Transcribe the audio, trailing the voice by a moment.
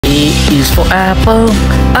is for apple.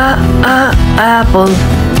 Apple.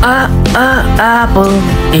 Apple.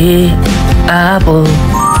 Apple.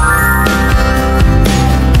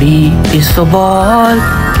 B is for ball.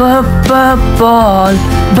 Ball.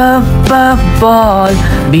 Ball.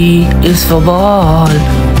 B is for ball.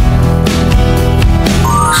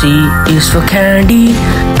 C is for candy.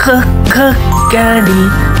 Candy.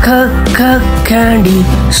 Candy.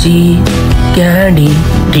 C, candy.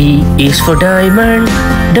 D is for diamond.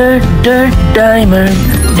 Diamond.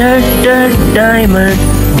 Diamond.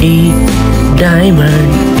 D, diamond.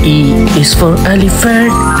 E is for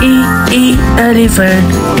elephant. Elephant.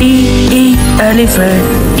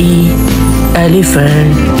 Elephant. E,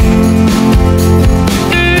 elephant.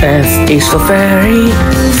 F is for fairy.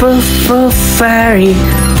 Fairy.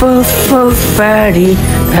 Fairy.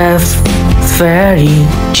 F, fairy.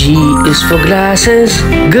 G is for glasses.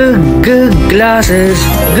 Glasses.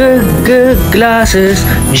 Glasses.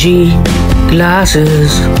 G,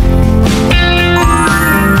 glasses.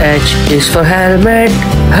 H is for helmet.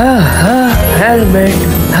 Helmet.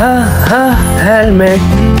 Helmet.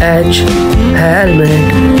 H,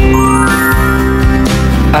 helmet.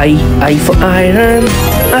 I for iron.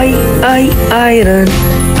 Iron.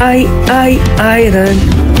 Iron.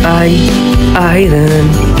 Iron.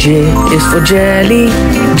 J is for jelly.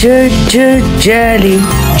 Jelly.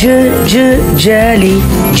 Jelly.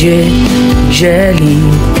 J, jelly.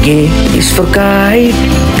 K is for kite.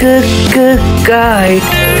 Kite.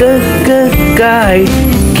 Kite.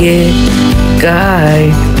 K,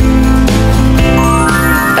 kite.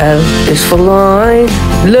 L is for line.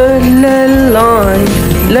 Line.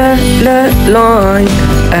 Line.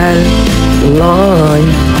 L, line.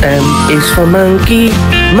 M is for monkey.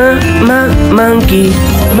 Monkey.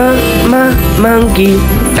 Monkey.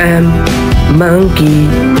 M, monkey.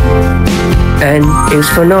 N is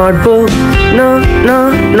for notebook.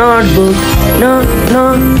 Notebook.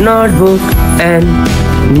 Notebook. N,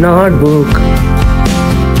 notebook.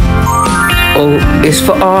 O is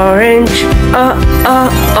for orange.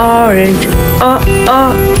 Orange.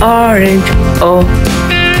 Orange. O,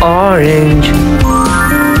 orange.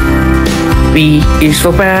 P is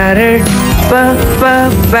for parrot.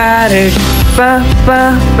 Parrot.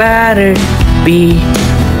 Parrot. P,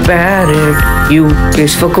 parrot. U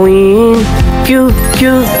is for queen.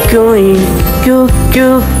 Queen.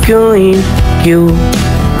 Q,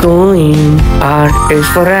 queen. R is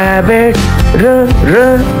for rabbit.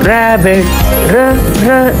 Rabbit.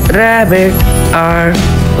 Rabbit. R,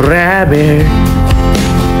 rabbit.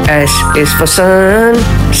 S is for sun.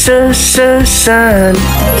 Sun.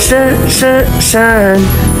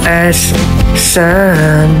 S,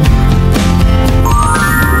 sun.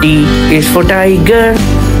 T is for tiger.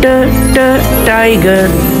 Tiger.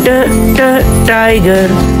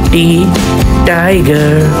 T,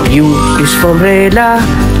 tiger. U is for umbrella.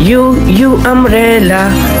 U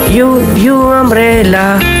umbrella. U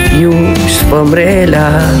umbrella. U is for umbrella.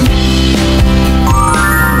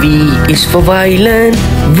 V is for violin.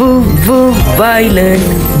 Violin.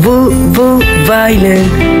 Violin.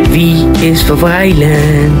 V is for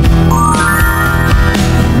violin.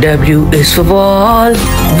 W is for ball.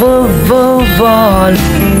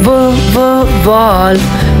 Ball.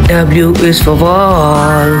 W is for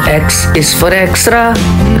ball. X is for extra.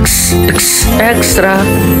 Extra.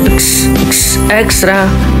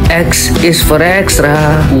 X is for extra.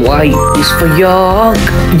 Y is for york.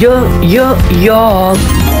 York.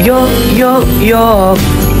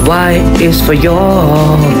 Y is for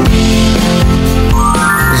york.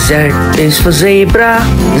 Z is for zebra.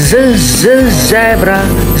 Zebra.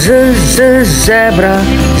 Zebra.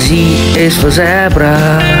 Z is for zebra.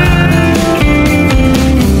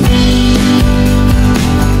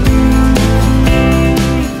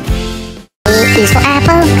 A is for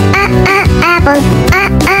apple. Apple.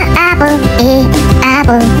 Apple. A,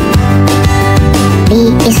 apple. B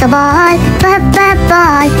is for ball.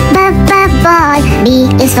 Ball. B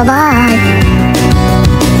is for ball.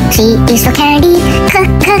 C is for candy.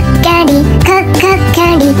 Candy.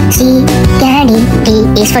 Candy. C, candy. D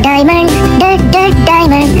is for diamond.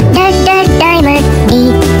 Diamond. Diamond. D,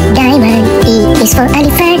 diamond. E is for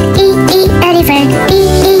elephant. Elephant.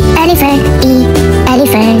 Elephant. E,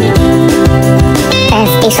 elephant.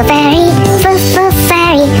 F is for fairy.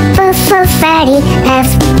 Fairy. Fairy. F,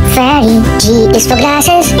 fairy. G is for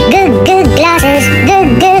glasses. Glasses.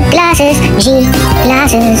 Glasses. G,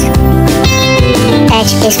 glasses.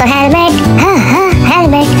 H is for helmet.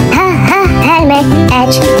 Helmet. Helmet.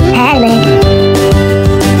 H, helmet.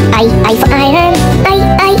 I for iron.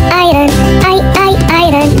 Iron.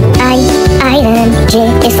 Iron. J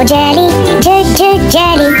is for jelly.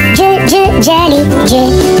 Jelly. jelly, J,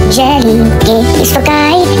 jelly. K is for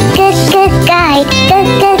kite, kite, kite,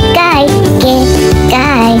 K,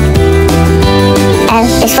 kite. L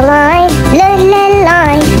is for line, line,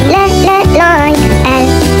 line, line, L,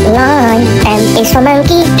 line. M is for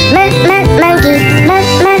monkey, monkey,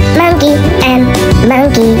 monkey, M,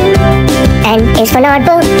 monkey. N is for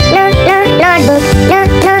notebook, notebook,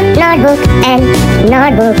 notebook, N,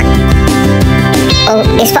 notebook. O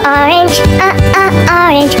is for orange,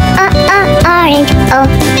 orange, orange, O,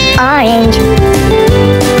 orange.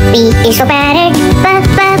 P is for parrot,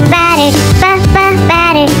 parrot,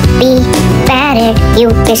 parrot, P, parrot. U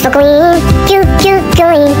is for queen, queen,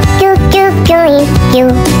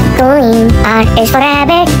 queen. R is for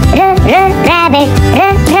rabbit, rabbit,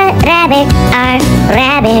 rabbit, R,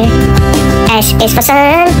 rabbit. S is for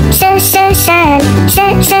sun, sun,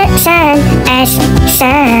 S,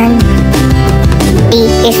 sun. T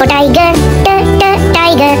is for tiger,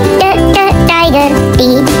 tiger, T,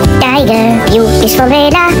 tiger. U is for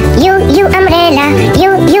umbrella, umbrella,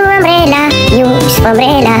 umbrella, U is for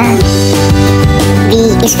umbrella. V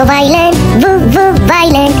is for violin,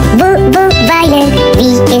 violin, violin, V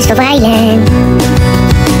is for violin.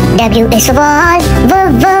 W is for ball,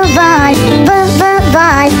 ball, ball,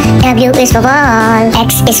 W is for ball.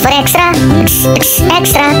 X is for extra,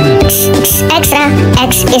 extra, extra,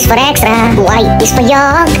 X is for extra. Y is for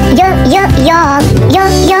york, york,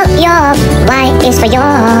 Y is for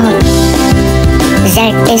york. Z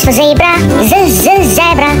is for zebra,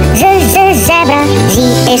 zebra, zebra, Z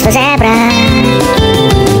is for zebra.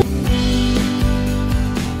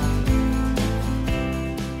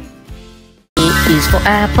 Is for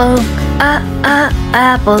apple,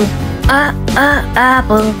 apple,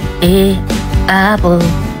 apple, A, apple.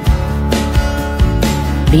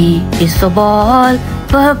 B is for ball,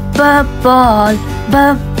 ball,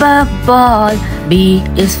 ball, B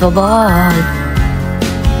is for ball.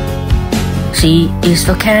 C is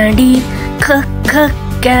for candy,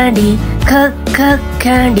 candy,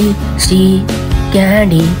 candy, C,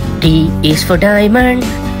 candy. D is for diamond,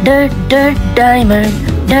 diamond,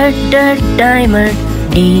 diamond,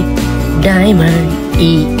 D, diamond.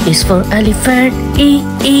 E is for elephant,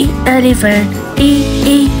 elephant,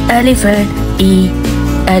 elephant, E,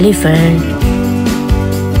 elephant.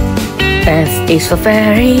 F is for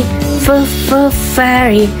fairy,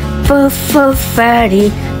 fairy,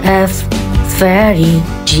 fairy, F, fairy.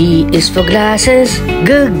 G is for glasses,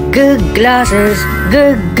 glasses,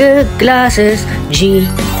 glasses, G,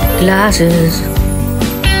 glasses.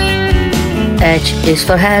 H is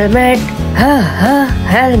for helmet,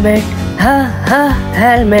 helmet,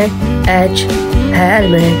 helmet, H,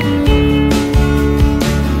 helmet.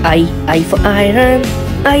 I for iron,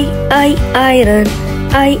 iron,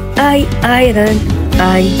 iron,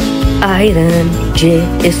 iron. J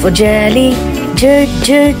is for jelly,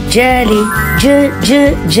 jelly, jelly,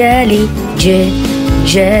 J,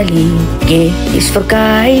 jelly. K is for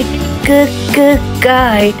kite,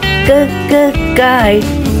 kite, kite,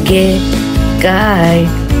 K, kite.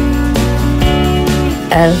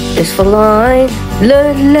 L is for line,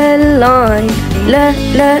 line, line,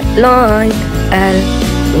 L,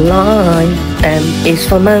 line. M is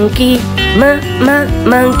for monkey,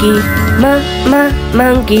 monkey,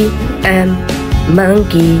 monkey, M,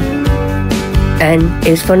 monkey. N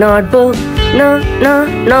is for notebook,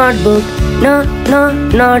 notebook,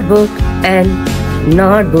 notebook, N,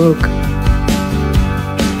 notebook.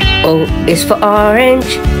 O is for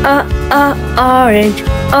orange, orange,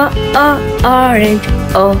 orange,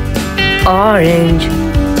 O, orange.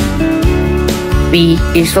 P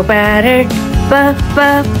is for parrot,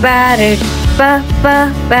 parrot,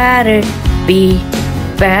 parrot, P,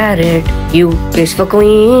 parrot. U is for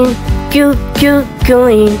queen, queen,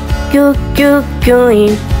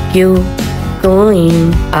 queen,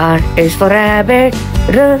 queen. R is for rabbit,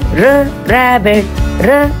 rabbit,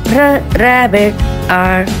 rabbit,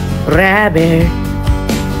 R, rabbit.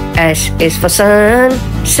 S is for sun,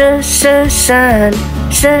 sun, sun,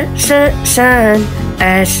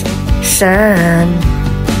 S, sun.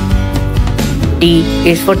 T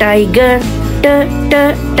is for tiger,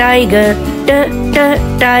 tiger,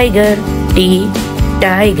 tiger, T,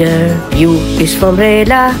 tiger. U is for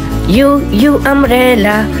umbrella,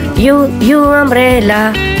 umbrella,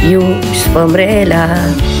 umbrella, U is for umbrella.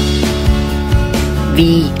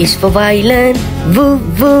 V is for violin,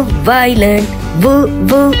 violin,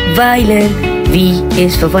 violin, V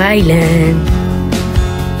is for violin.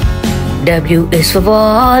 W is for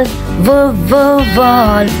ball, ball,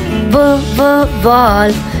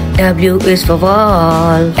 ball, W is for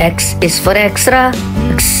ball. X is for extra,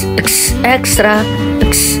 extra,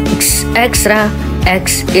 extra,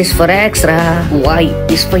 X is for extra. Y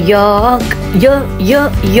is for York. York.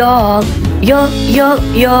 York.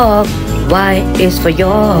 Y is for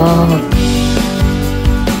York.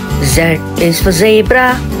 Z is for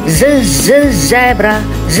zebra. Zebra.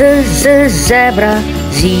 Zebra.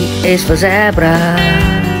 Z is for zebra.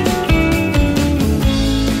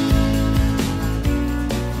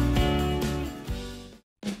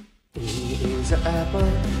 E is an apple,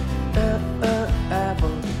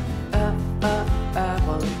 apple,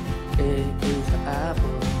 apple. A is an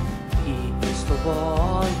apple. E is for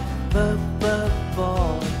boy, boy,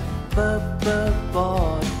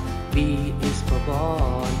 boy. B is for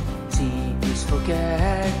boy. C is for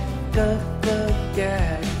cat,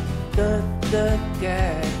 cat.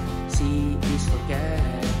 C is for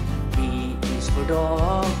cat. D is for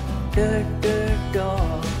dog,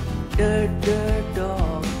 dog.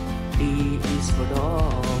 Dog. E is for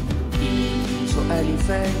dog. E is for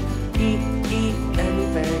elephant.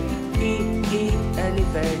 Elephant.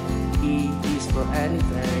 Elephant. E is for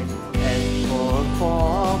elephant. F for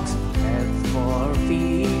fox. F for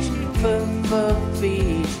fish.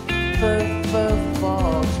 Fish.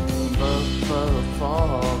 Fox.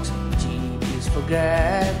 Fox. G is for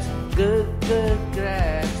grabs.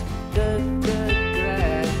 Grabs.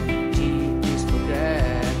 Grabs. G is for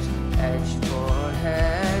grabs. H for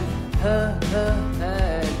hand. Hand.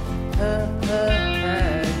 H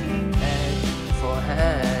for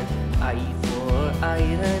hand. I for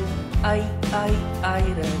iron. Iron.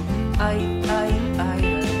 I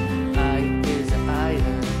is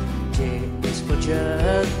iron. J is for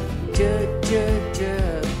jug. Jug. J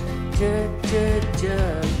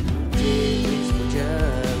is for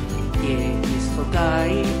jug. K is for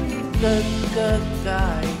guy.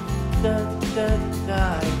 Guy.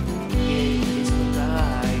 K is for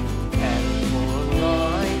guy. L for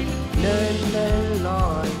loin.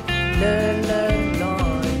 Loin. L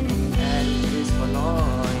is for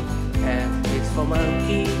loin. M is for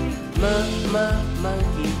monkey. Monkey.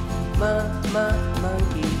 Monkey.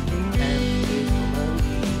 M is for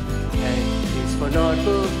monkey. N is for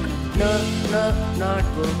notebook. Notebook.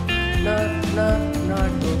 Notebook. N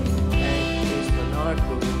is for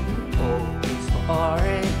notebook. O is for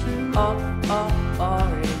orange. Orange.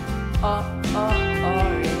 Orange.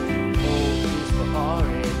 O is for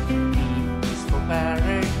orange. P is for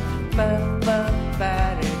parrot. Parrot.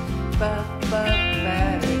 Parrot.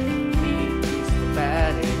 P is for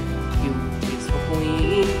parrot. Q is for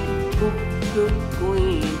queen.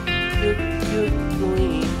 Queen.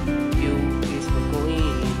 Queen. Q is for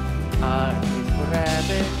queen. R is for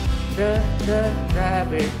rabbit.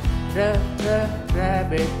 Rabbit.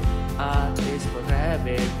 Rabbit. R is for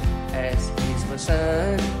rabbit. S is for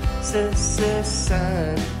sun. Sun.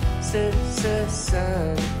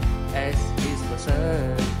 S is for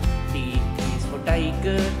sun. T is for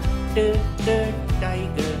tiger.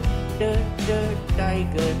 Tiger.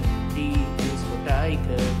 T is for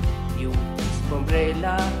tiger. U is for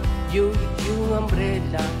umbrella. U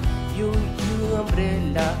umbrella. U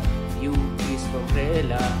umbrella. U is for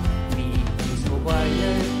umbrella. V is for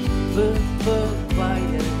violin.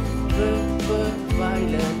 Violin.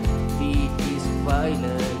 Violin. V is for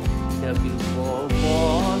violin. W for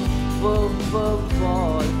ball.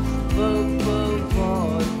 Ball.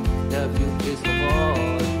 W is for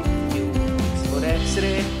ball. U is for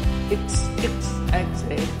X-ray.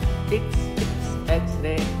 X-ray.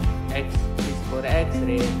 X-ray. X is for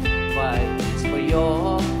X-ray. Y is for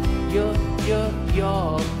York.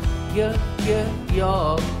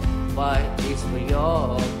 York. Y is for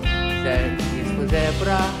York. Z is for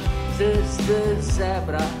zebra.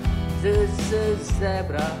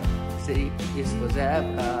 Zebra. C is for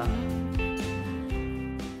zebra.